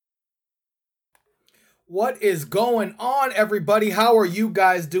What is going on, everybody? How are you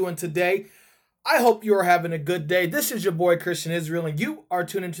guys doing today? I hope you are having a good day. This is your boy Christian Israel, and you are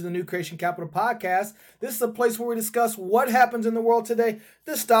tuned into the New Creation Capital Podcast. This is a place where we discuss what happens in the world today,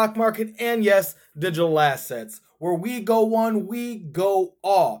 the stock market, and yes, digital assets. Where we go one, we go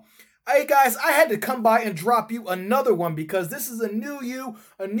all. Hey guys, I had to come by and drop you another one because this is a new you,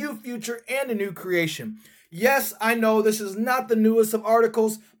 a new future, and a new creation. Yes, I know this is not the newest of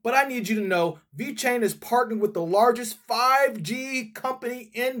articles, but I need you to know VeChain is partnered with the largest 5G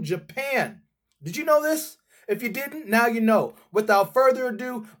company in Japan. Did you know this? If you didn't, now you know. Without further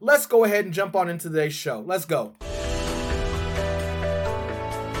ado, let's go ahead and jump on into today's show. Let's go.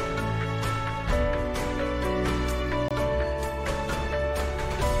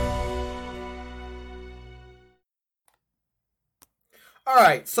 All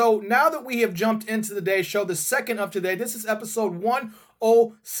right, so now that we have jumped into today's show, the second of today, this is episode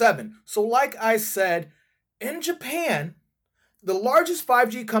 107. So like I said, in Japan, the largest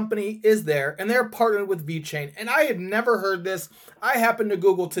 5G company is there, and they're partnered with VeChain. And I had never heard this. I happened to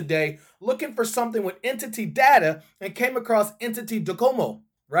Google today looking for something with Entity Data and came across Entity Docomo,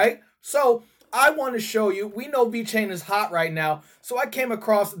 right? So I want to show you, we know VeChain is hot right now, so I came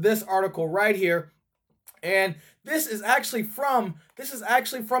across this article right here. And this is actually from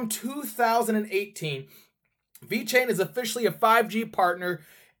 2018. VeChain is officially a 5G partner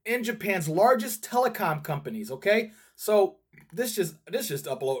in Japan's largest telecom companies, okay? So this has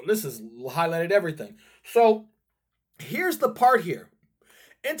highlighted everything. So here's the part here.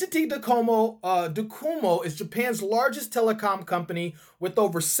 Entity Docomo is Japan's largest telecom company with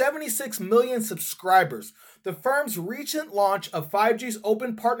over 76 million subscribers. The firm's recent launch of 5G's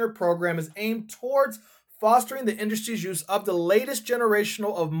Open Partner Program is aimed towards fostering the industry's use of the latest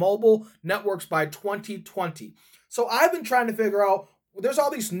generational of mobile networks by 2020. So I've been trying to figure out, there's all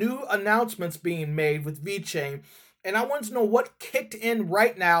these new announcements being made with VeChain, and I want to know what kicked in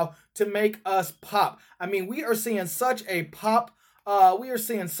right now to make us pop. I mean, we are seeing such a pop. Right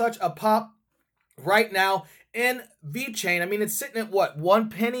now in VeChain. I mean, it's sitting at what,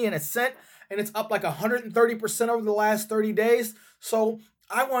 1 penny and a cent, and it's up like 130% over the last 30 days. So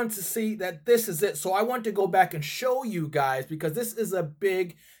I wanted to see that this is it. So I want to go back and show you guys because this is a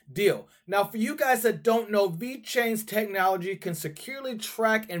big deal. Now, for you guys that don't know, VeChain's technology can securely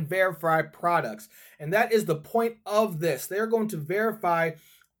track and verify products. And that is the point of this. They're going to verify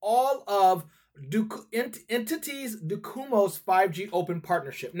all of entities Docomo's 5G open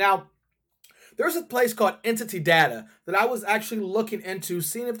partnership. Now, there's a place called Entity Data that I was actually looking into,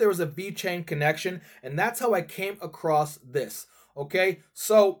 seeing if there was a VeChain connection, and that's how I came across this. Okay,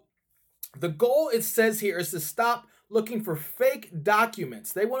 so the goal, it says here, is to stop looking for fake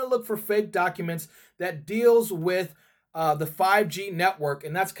documents. They want to look for fake documents that deals with the 5G network,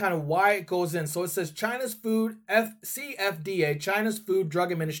 and that's kind of why it goes in. So it says China's CFDA, China's Food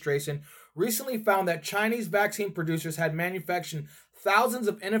Drug Administration, recently found that Chinese vaccine producers had manufactured thousands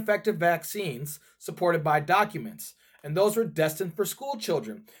of ineffective vaccines supported by documents, and those were destined for school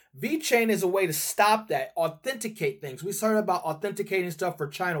children. VeChain is a way to stop that, authenticate things. We started about authenticating stuff for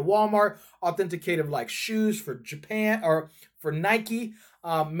China Walmart, authenticated like shoes for Japan or for Nike,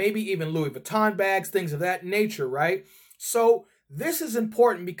 maybe even Louis Vuitton bags, things of that nature, right? So this is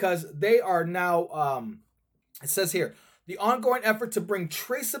important because they are now, it says here, the ongoing effort to bring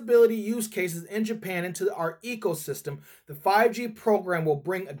traceability use cases in Japan into our ecosystem, the 5G program will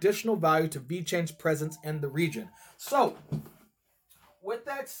bring additional value to VeChain's presence in the region. So, with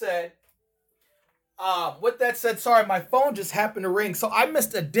that said, sorry, my phone just happened to ring. So I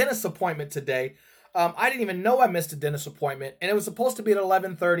missed a dentist appointment today. I didn't even know I missed a dentist appointment, and it was supposed to be at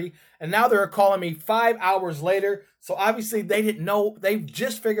 11:30, and now they're calling me 5 hours later. So obviously they didn't know. They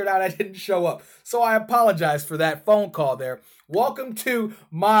just figured out I didn't show up. So I apologize for that phone call there. Welcome to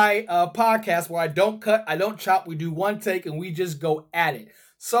my podcast where I don't cut, I don't chop. We do one take and we just go at it.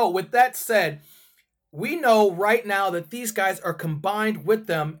 So with that said, we know right now that these guys are combined with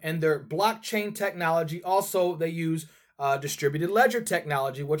them and their blockchain technology. Also, they use distributed ledger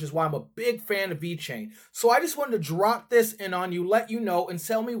technology, which is why I'm a big fan of VeChain. So I just wanted to drop this in on you, let you know, and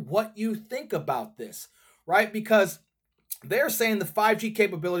tell me what you think about this, right? Because they're saying the 5G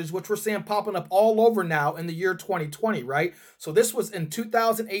capabilities, which we're seeing popping up all over now in the year 2020, right? So this was in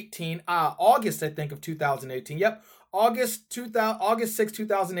 2018, August, I think, of 2018. Yep, August 6,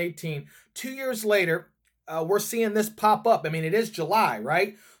 2018. 2 years later, we're seeing this pop up. I mean, it is July,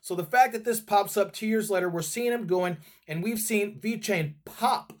 right? So the fact that this pops up 2 years later, we're seeing them going, and we've seen VeChain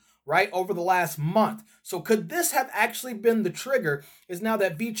pop, right, over the last month. So could this have actually been the trigger, is now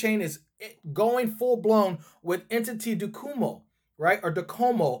that VeChain is going full blown with Entity Docomo, right? Or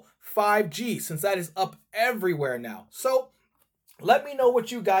Docomo 5G, since that is up everywhere now. So let me know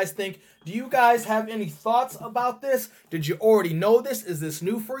what you guys think. Do you guys have any thoughts about this? Did you already know this? Is this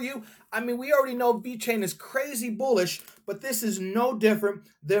new for you? I mean, we already know VeChain is crazy bullish, but this is no different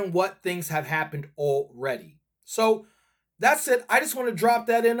than what things have happened already. So that's it. I just want to drop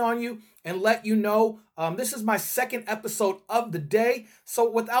that in on you and let you know this is my second episode of the day. So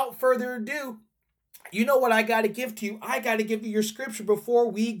without further ado, you know what I got to give to you? I got to give you your scripture before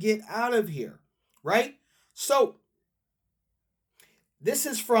we get out of here, right? So this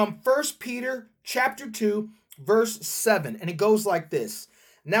is from 1 Peter chapter 2, verse 7, and it goes like this.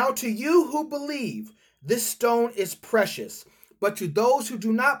 Now to you who believe, this stone is precious, but to those who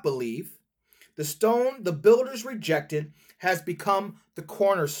do not believe, the stone the builders rejected has become the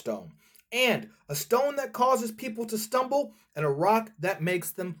cornerstone, and a stone that causes people to stumble, and a rock that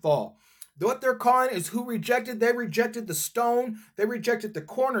makes them fall. What they're calling is who rejected. They rejected the stone. They rejected the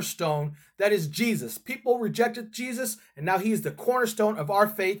cornerstone. That is Jesus. People rejected Jesus, and now he is the cornerstone of our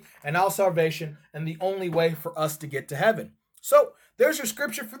faith and our salvation and the only way for us to get to heaven. So there's your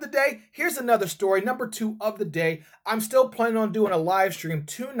scripture for the day. Here's another story, number 2 of the day. I'm still planning on doing a live stream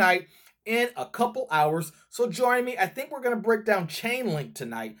tonight in a couple hours. So join me. I think we're going to break down Chainlink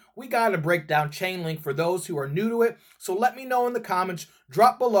tonight. We got to break down Chainlink for those who are new to it. So let me know in the comments.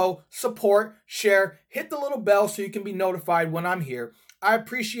 Drop below, support, share, hit the little bell so you can be notified when I'm here. I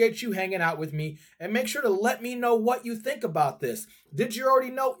appreciate you hanging out with me, and make sure to let me know what you think about this. Did you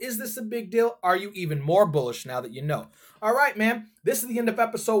already know? Is this a big deal? Are you even more bullish now that you know? All right, man. This is the end of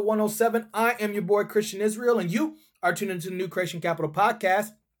episode 107. I am your boy, Christian Israel, and you are tuned into the New Creation Capital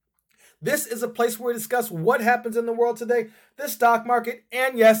Podcast. This is a place where we discuss what happens in the world today, the stock market,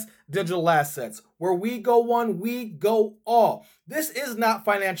 and yes, digital assets. Where we go one, we go all. This is not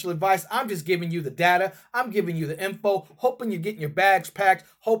financial advice. I'm just giving you the data. I'm giving you the info, hoping you're getting your bags packed,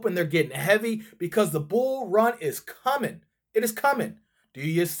 hoping they're getting heavy, because the bull run is coming. It is coming. Do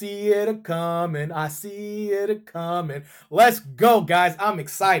you see it a-coming? I see it a-coming. Let's go, guys. I'm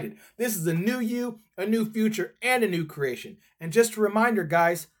excited. This is a new you, a new future, and a new creation. And just a reminder,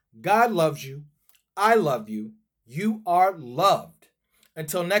 guys, God loves you. I love you. You are loved.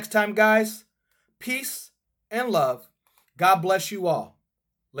 Until next time, guys, peace and love. God bless you all.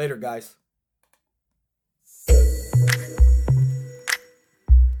 Later, guys.